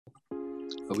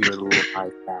We are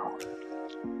live now.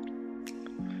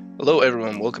 Hello,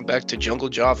 everyone. Welcome back to Jungle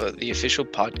Java, the official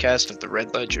podcast of the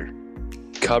Red Ledger.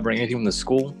 Covering anything from the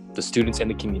school, the students, and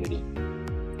the community.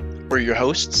 We're your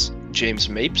hosts, James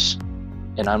Mapes.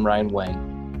 And I'm Ryan Wang.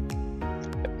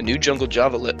 A new Jungle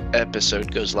Java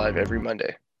episode goes live every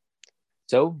Monday.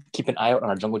 So keep an eye out on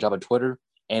our Jungle Java Twitter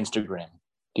and Instagram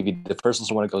to be the first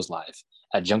listen when it goes live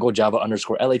at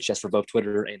JungleJava_LHS for both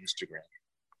Twitter and Instagram.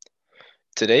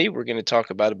 Today, we're going to talk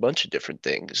about a bunch of different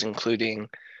things, including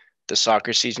the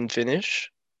soccer season finish,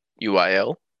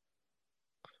 UIL,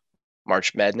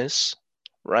 March Madness,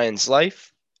 Ryan's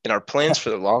life, and our plans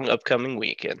for the long upcoming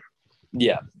weekend.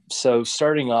 Yeah. So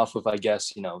starting off with, I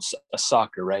guess, a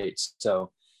soccer, right?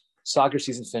 So soccer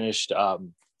season finished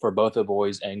for both the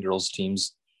boys and girls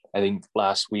teams, I think,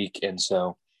 last week. And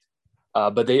so,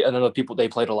 but I know they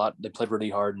played a lot. They played really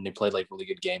hard and they played like really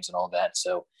good games and all that.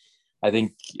 So I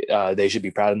think they should be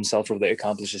proud of themselves for what they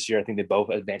accomplished this year. I think they both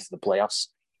advanced to the playoffs.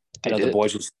 I know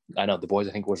the boys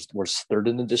I think were third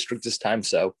in the district this time.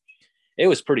 So it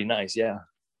was pretty nice. Yeah.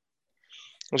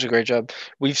 It was a great job.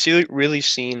 We've really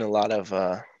seen a lot of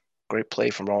great play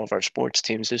from all of our sports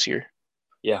teams this year.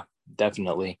 Yeah,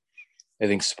 definitely. I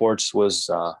think sports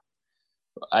was,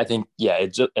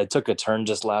 it took a turn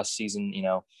just last season.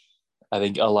 I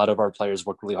think a lot of our players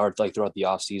worked really hard, like throughout the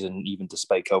off season, even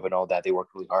despite COVID and all that, they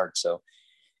worked really hard. So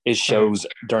it shows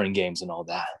during games and all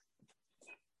that.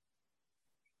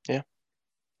 Yeah.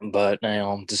 But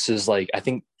this is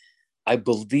I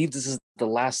believe this is the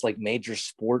last major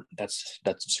sport that's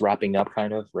wrapping up,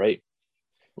 kind of, right?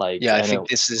 I think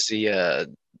this is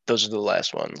those are the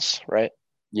last ones, right?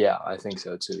 Yeah, I think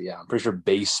so too. Yeah, I'm pretty sure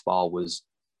baseball was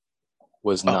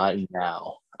not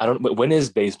now. I don't. When is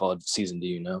baseball season? Do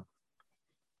you know?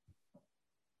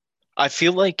 I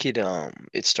feel like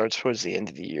it starts towards the end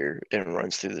of the year and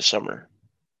runs through the summer.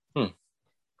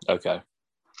 Okay.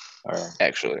 All right.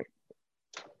 Actually.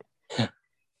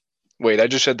 Wait, I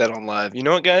just said that on live. You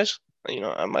know what, guys?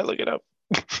 I might look it up.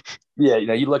 Yeah,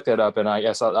 you looked that up, and I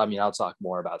guess I'll talk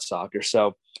more about soccer.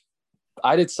 So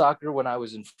I did soccer when I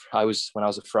was a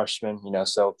freshman.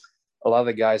 So a lot of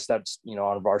the guys that's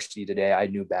on varsity today, I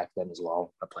knew back then as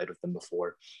well. I played with them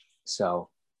before, so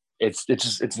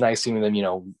it's nice seeing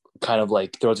them kind of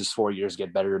like throughout this 4 years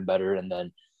get better and better. And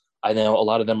then I know a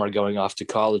lot of them are going off to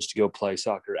college to go play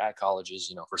soccer at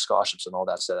colleges, for scholarships and all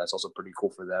that. So that's also pretty cool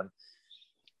for them.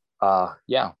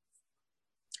 Yeah.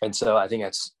 And so I think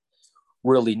that's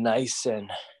really nice. And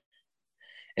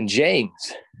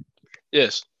James.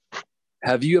 Yes.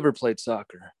 Have you ever played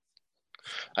soccer?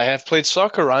 I have played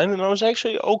soccer, Ryan, and I was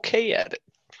actually okay at it.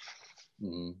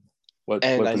 Mm-hmm. What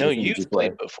I know you've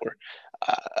played before.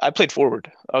 I played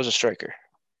forward. I was a striker.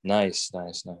 Nice.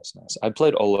 I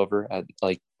played all over at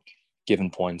given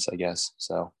points, I guess.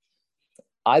 So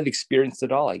I've experienced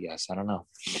it all, I guess. I don't know.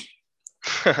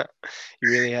 You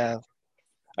really have.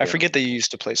 I forget that you used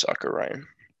to play soccer, Ryan.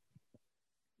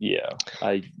 Yeah,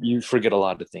 you forget a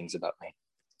lot of things about me.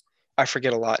 I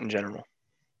forget a lot in general.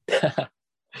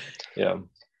 Yeah.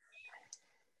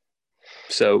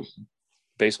 So,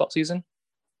 baseball season?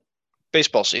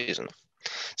 Baseball season.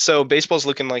 So, baseball's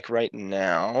looking like right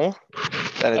now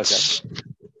that it's... Okay.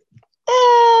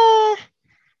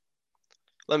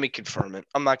 Let me confirm it.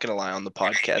 I'm not going to lie on the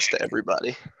podcast to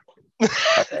everybody.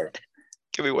 Okay.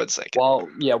 Give me 1 second.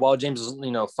 While James is,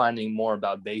 finding more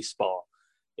about baseball,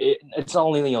 it's not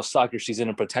only, soccer season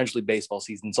and potentially baseball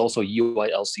season, it's also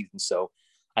UIL season. So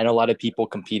I know a lot of people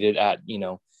competed at,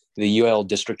 the UIL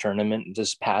district tournament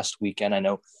this past weekend. I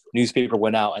know newspaper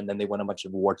went out and then they won a bunch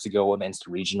of awards to go against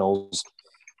regionals.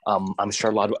 I'm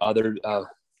sure a lot of other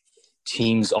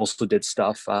teams also did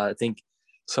stuff. I think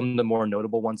some of the more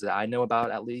notable ones that I know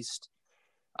about, at least,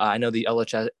 I know the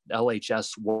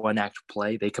LHS One Act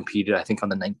Play. They competed, I think, on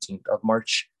the 19th of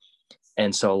March.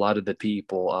 And so a lot of the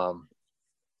people,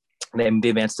 they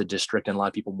advanced the district, and a lot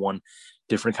of people won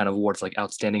different kind of awards like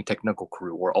Outstanding Technical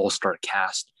Crew or All-Star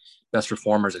Cast, Best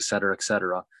Performers, et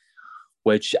cetera,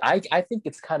 which I think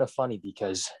it's kind of funny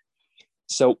because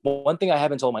so one thing I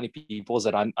haven't told many people is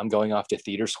that I'm going off to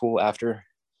theater school after.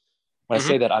 When I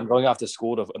say that, I'm going off to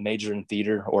school to major in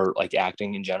theater or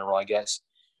acting in general, I guess,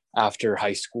 after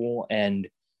high school. And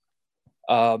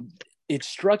it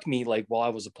struck me while I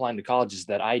was applying to colleges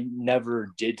that I never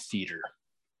did theater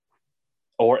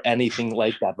or anything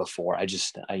like that before.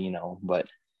 But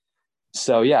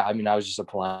so, yeah, I was just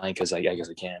applying because I guess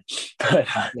I can. But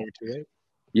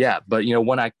yeah, but,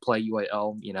 One Act Play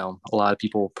UIL, a lot of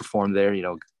people perform there,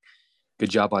 good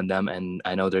job on them. And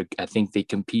I know I think they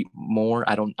compete more.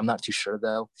 I'm not too sure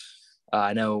though.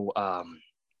 I know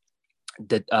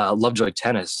that Lovejoy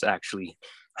Tennis actually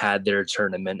had their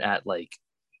tournament at like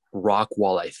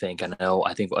Rockwall, I think.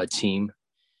 I think a team,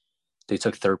 they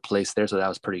took third place there, so that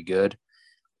was pretty good.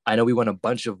 I know we won a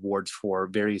bunch of awards for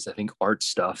various, I think, art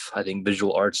stuff. I think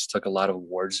visual arts took a lot of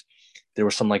awards. There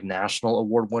were some like national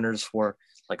award winners for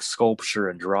like sculpture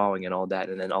and drawing and all that,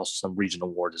 and then also some regional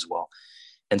awards as well.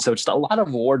 And so just a lot of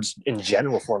awards in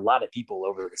general for a lot of people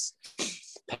over this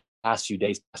past few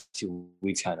days, past 2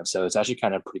 weeks, kind of. So it's actually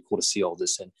kind of pretty cool to see all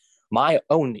this. And my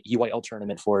own UIL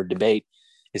tournament for debate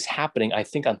is happening, I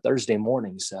think, on Thursday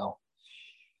morning. So,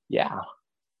 yeah.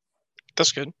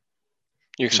 That's good.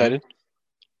 You excited?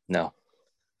 No.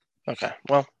 Okay.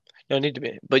 Well, you don't need to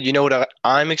be. But you know what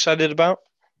I'm excited about?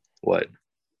 What?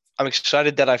 I'm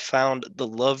excited that I found the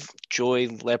Lovejoy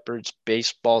Leopards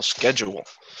baseball schedule.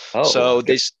 Oh, so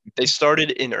they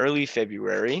started in early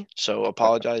February. So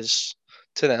apologize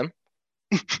to them.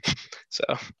 So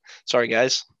sorry,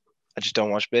 guys. I just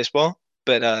don't watch baseball.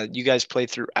 But you guys play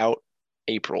throughout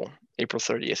April. April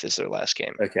 30th is their last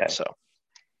game. Okay.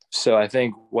 So I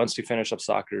think once we finish up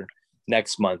soccer,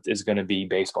 next month is going to be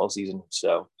baseball season.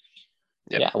 So,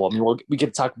 yeah, well, I mean, we get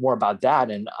to talk more about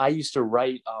that. And I used to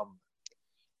write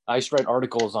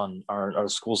articles on our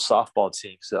school's softball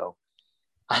team. So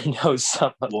I know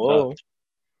some. Whoa.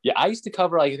 Yeah, I used to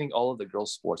cover, I think, all of the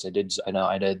girls' sports. I did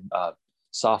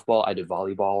softball, I did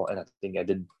volleyball, and I think I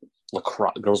did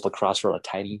girls lacrosse for a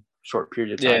tiny short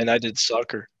period of time. Yeah, and I did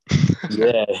soccer.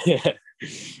 Yeah.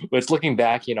 But it's looking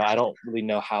back, I don't really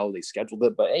know how they scheduled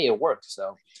it, but hey, it worked.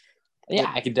 So yeah,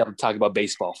 I can definitely talk about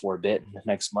baseball for a bit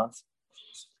next month.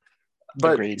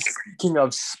 But Agreed. Speaking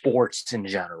of sports in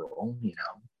general,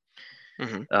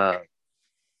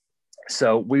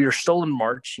 so we are still in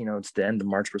March. It's the end of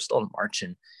March. We're still in March,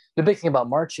 and the big thing about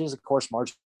March is, of course,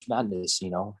 March Madness.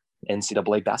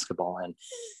 NCAA basketball, and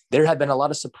there have been a lot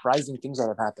of surprising things that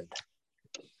have happened.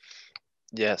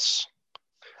 Yes.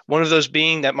 One of those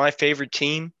being that my favorite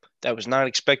team that was not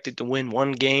expected to win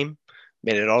one game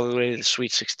made it all the way to the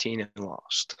Sweet 16 and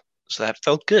lost. So that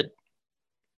felt good.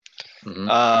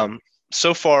 Mm-hmm.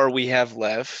 So far, we have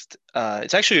left.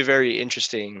 It's actually a very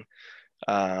interesting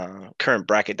current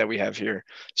bracket that we have here.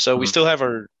 So we still have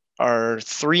our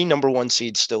 3 number 1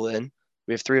 seeds still in.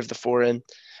 We have 3 of the 4 in.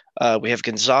 We have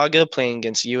Gonzaga playing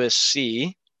against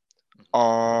USC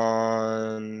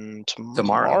on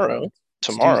tomorrow.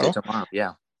 Tuesday, tomorrow,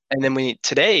 yeah. And then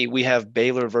today we have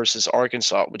Baylor versus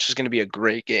Arkansas, which is going to be a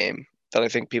great game that I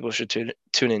think people should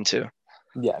tune into.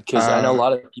 Yeah, because I know a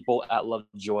lot of people at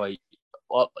Lovejoy,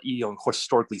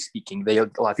 historically speaking, a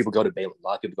lot of people go to Baylor, a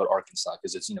lot of people go to Arkansas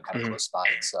because it's kind of close by.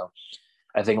 And so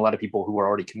I think a lot of people who are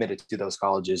already committed to those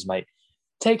colleges might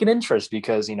take an interest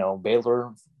because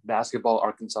Baylor basketball,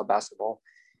 Arkansas basketball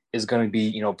is going to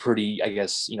be pretty, I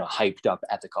guess, hyped up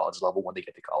at the college level when they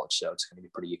get to college. So it's going to be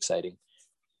pretty exciting.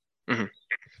 Mm-hmm.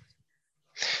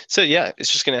 So yeah,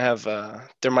 it's just going to have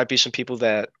there might be some people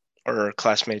that are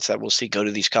classmates that we'll see go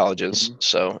to these colleges. Mm-hmm.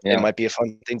 So It might be a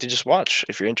fun thing to just watch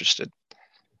if you're interested.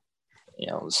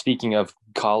 Speaking of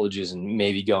colleges and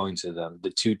maybe going to them,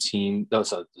 the two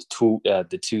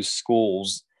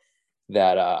schools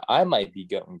that I might be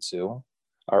going to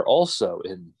are also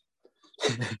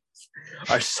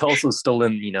still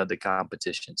in the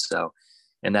competition. So,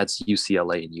 and that's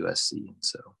UCLA and USC.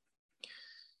 So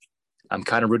I'm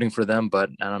kind of rooting for them, but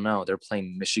I don't know. They're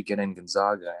playing Michigan and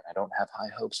Gonzaga, and I don't have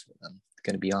high hopes for them. I'm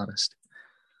going to be honest.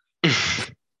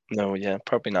 No, yeah,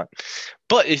 probably not.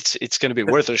 But it's going to be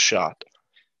worth a shot.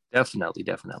 Definitely.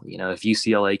 If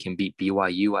UCLA can beat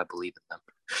BYU, I believe in them.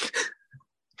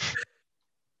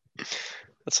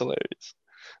 That's hilarious.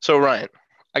 So, Ryan,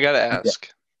 I got to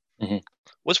ask,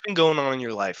 what's been going on in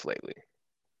your life lately?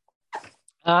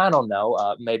 I don't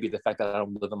know. Maybe the fact that I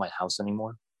don't live in my house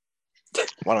anymore.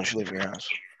 Why don't you live in your house?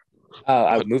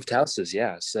 I moved houses,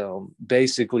 yeah. So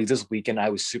basically this weekend I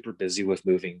was super busy with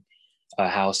moving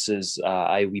houses.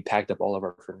 We packed up all of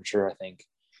our furniture, I think,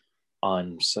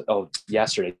 on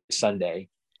yesterday, Sunday.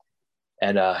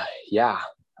 And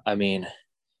I mean,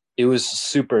 it was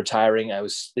super tiring. It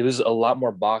was a lot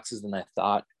more boxes than I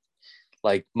thought.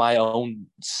 Like my own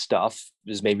stuff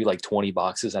is maybe like 20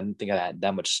 boxes. I didn't think I had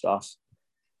that much stuff.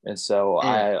 And so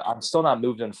I'm still not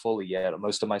moved in fully yet.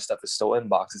 Most of my stuff is still in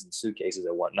boxes and suitcases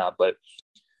and whatnot. But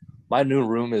my new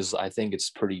room I think it's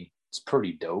pretty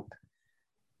dope.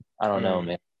 I don't know,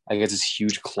 man. I got this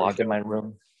huge clock in my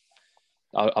room.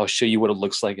 I'll show you what it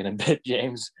looks like in a bit,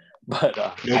 James. But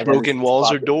no broken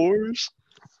walls or doors?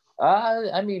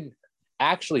 I mean,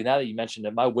 actually, now that you mentioned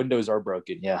it, my windows are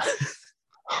broken. Yeah.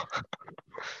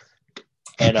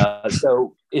 And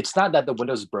so it's not that the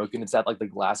window is broken. It's that like the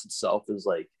glass itself is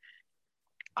like,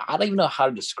 I don't even know how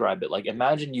to describe it. Like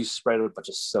imagine you spread a bunch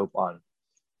of soap on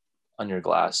on your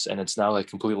glass, and it's now like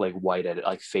completely like white,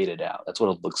 like faded out. That's what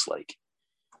it looks like.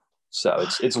 So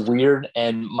it's weird,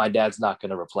 and my dad's not going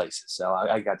to replace it. So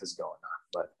I got this going on,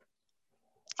 but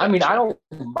I mean, I don't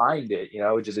mind it,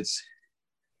 it's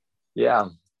yeah,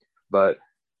 but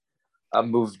I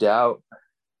moved out.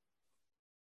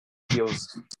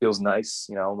 Feels nice,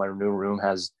 my new room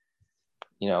has,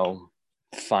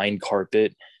 fine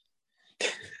carpet,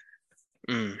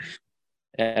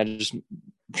 and just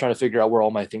trying to figure out where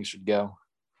all my things should go.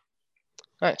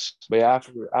 Nice. But yeah,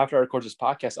 after I record this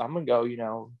podcast, I'm gonna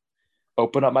go,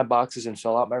 open up my boxes and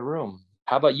fill out my room.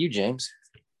 How about you, James?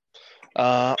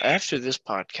 After this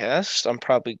podcast, I'm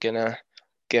probably gonna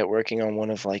get working on one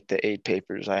of like the 8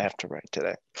 papers I have to write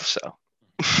today. So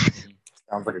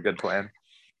sounds like a good plan.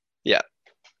 Yeah.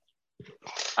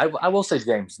 I will say,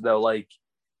 James, though, like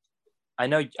I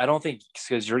don't think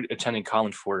because you're attending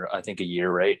college for I think a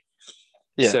year, right?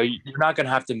 Yeah. So you're not gonna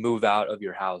have to move out of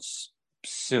your house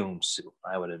soon,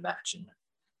 I would imagine.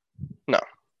 No.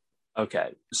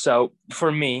 Okay. So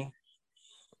for me,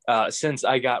 since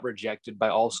I got rejected by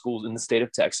all schools in the state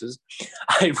of Texas,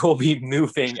 I will be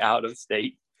moving out of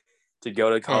state to go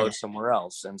to college somewhere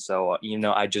else. And so,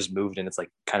 I just moved, and it's like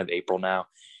kind of April now.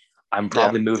 I'm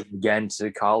probably moving again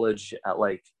to college at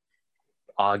like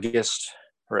August,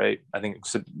 right? I think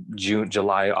it's June,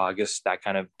 July, August, that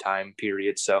kind of time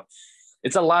period. So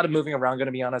it's a lot of moving around, going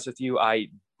to be honest with you. I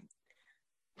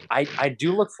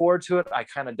do look forward to it. I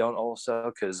kind of don't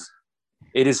also, because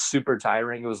it is super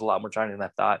tiring. It was a lot more tiring than I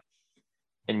thought.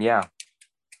 And yeah,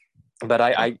 but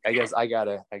I guess I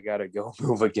gotta go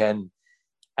move again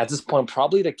at this point,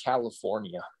 probably to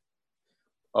California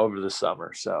over the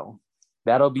summer. So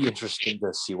that'll be interesting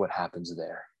to see what happens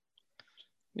there.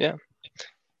 Yeah.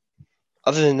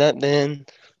 Other than that, then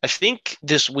I think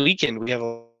this weekend we have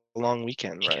a long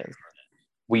weekend, Ryan.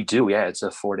 We do, yeah. It's a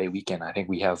 4-day weekend. I think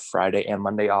we have Friday and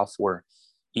Monday off for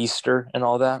Easter and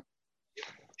all that.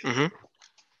 Mm-hmm.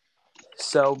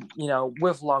 So,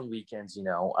 with long weekends,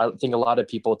 I think a lot of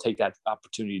people take that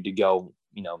opportunity to go,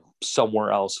 somewhere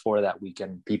else for that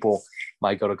weekend. People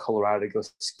might go to Colorado to go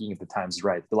skiing if the time's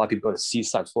right. A lot of people go to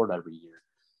Seaside, Florida every year.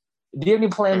 Do you have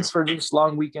any plans for this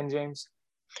long weekend, James?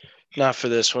 Not for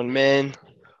this one, man.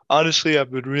 Honestly, I've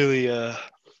been really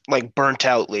burnt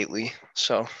out lately.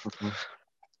 So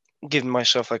giving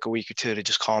myself like a week or two to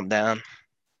just calm down.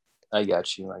 I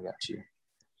got you.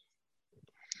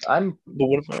 But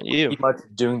what about you? Pretty much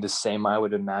doing the same, I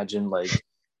would imagine. Like,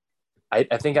 I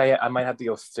think I might have to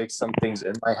go fix some things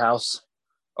in my house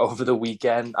over the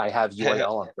weekend. I have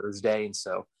UIL on Thursday, and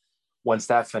so once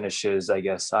that finishes, I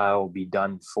guess I'll be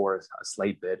done for a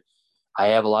slate bit. I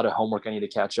have a lot of homework I need to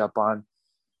catch up on,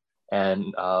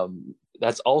 and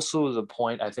that's also the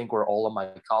point I think where all of my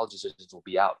college decisions will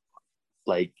be out.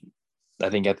 Like, I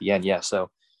think at the end, yeah. So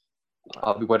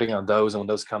I'll be waiting on those, and when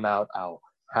those come out, I'll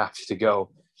have to go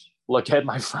look at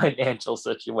my financial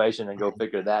situation and go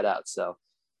figure that out. So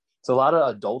it's a lot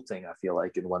of adulting, I feel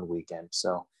like, in one weekend.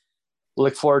 So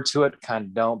look forward to it. Kind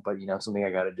of don't, but something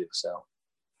I got to do. So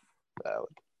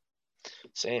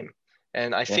same.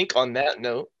 And I think on that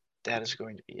note, that is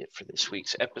going to be it for this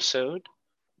week's episode.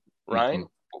 Ryan,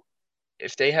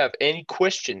 if they have any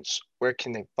questions, where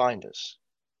can they find us?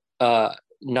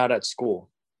 Not at school.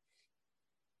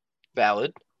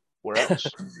 Valid. Where else?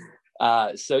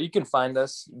 So you can find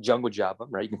us, Jungle Java,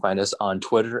 right? You can find us on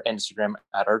Twitter and Instagram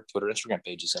at our Twitter, Instagram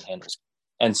pages and handles.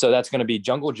 And so that's going to be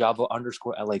Jungle Java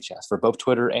 _LHS for both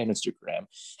Twitter and Instagram.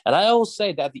 And I always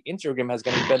say that the Instagram has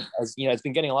been, it's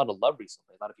been getting a lot of love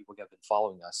recently. A lot of people have been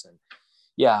following us. And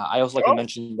yeah, I also like to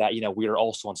mention that, we are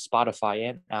also on Spotify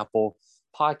and Apple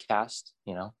Podcast,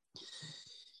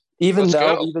 Even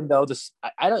though this,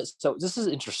 I don't, so this is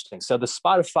interesting. So the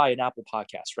Spotify and Apple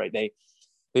Podcast, right?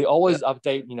 They always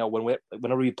update,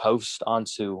 whenever we post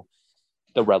onto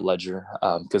the Red Ledger,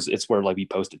 because it's where like we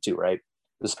post it too, right?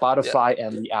 The Spotify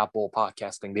and the Apple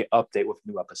podcasting, they update with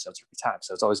new episodes every time,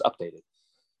 so it's always updated.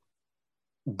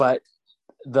 But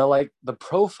the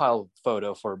profile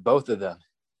photo for both of them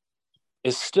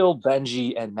is still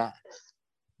Benji and Matt,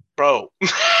 bro.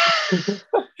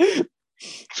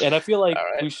 And I feel like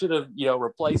we should have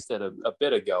replaced it a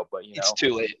bit ago, but it's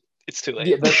too late. It's too late.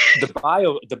 Yeah,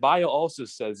 the bio also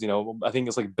says, I think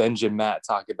it's like Benji and Matt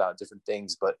talk about different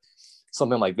things, but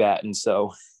something like that. And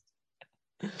so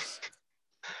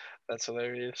that's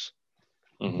hilarious.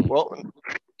 Well,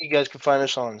 you guys can find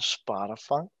us on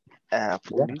Spotify,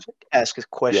 Apple Music, ask us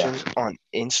questions on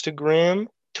Instagram,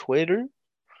 Twitter,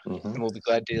 and we'll be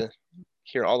glad to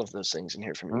hear all of those things and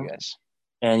hear from you guys.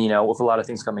 And, with a lot of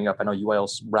things coming up, I know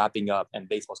UIL's wrapping up and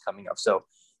baseball's coming up. So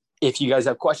if you guys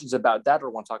have questions about that or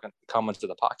want to talk in the comments to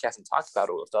the podcast and talk about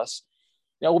it with us,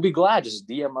 we'll be glad. Just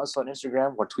DM us on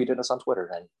Instagram or tweet at us on Twitter,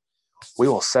 and we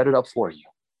will set it up for you.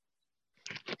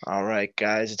 All right,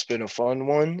 guys. It's been a fun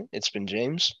one. It's been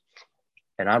James.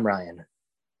 And I'm Ryan.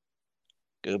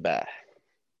 Goodbye.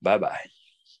 Bye-bye.